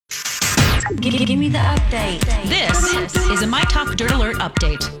Give me the update. This is a My Talk Dirt Alert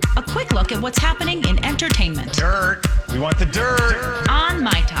update. A quick look at what's happening in entertainment. Dirt. We want the dirt. On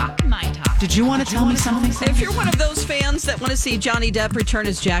My Talk. Did you want to tell me something? If you're one of those fans that want to see Johnny Depp return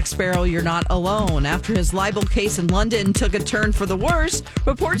as Jack Sparrow, you're not alone. After his libel case in London took a turn for the worse,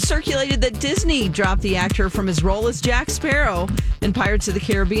 reports circulated that Disney dropped the actor from his role as Jack Sparrow in Pirates of the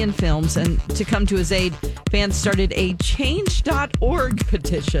Caribbean films. And to come to his aid, fans started a change.org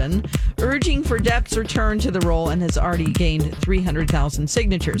petition urging for Depp's return to the role and has already gained 300,000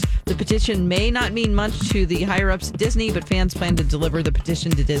 signatures. The petition may not mean much to the higher-ups at Disney, but fans plan to deliver the petition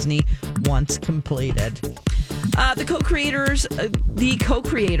to Disney once completed. The co-creator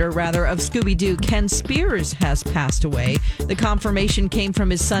of Scooby-Doo, Ken Spears, has passed away. The confirmation came from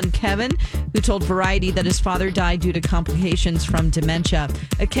his son Kevin, who told Variety that his father died due to complications from dementia.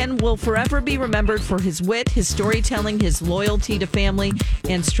 Ken will forever be remembered for his wit, his storytelling, his loyalty to family,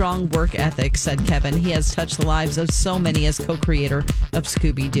 and strong work ethic, said Kevin. He has touched the lives of so many as co-creator of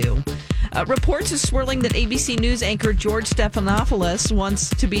Scooby-Doo. Reports are swirling that ABC News anchor George Stephanopoulos wants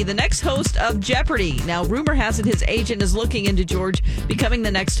to be the next host of Jeopardy. Now, rumor has it his agent is looking into George becoming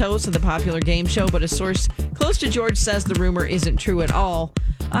the next host of the popular game show, but a source close to George says the rumor isn't true at all.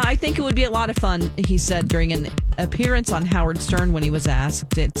 I think it would be a lot of fun, he said during an appearance on Howard Stern when he was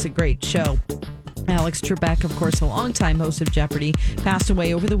asked. It's a great show. Alex Trebek, of course, a longtime host of Jeopardy, passed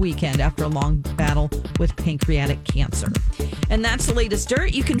away over the weekend after a long battle with pancreatic cancer. And that's the latest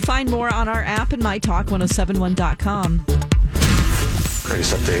dirt. You can find more on our app and mytalk1071.com.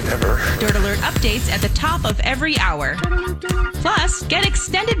 Greatest update ever. Dirt Alert updates at the top of every hour. Plus, get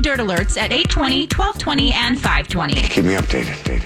extended Dirt Alerts at 8:20, 12:20, and 5:20. Keep me updated.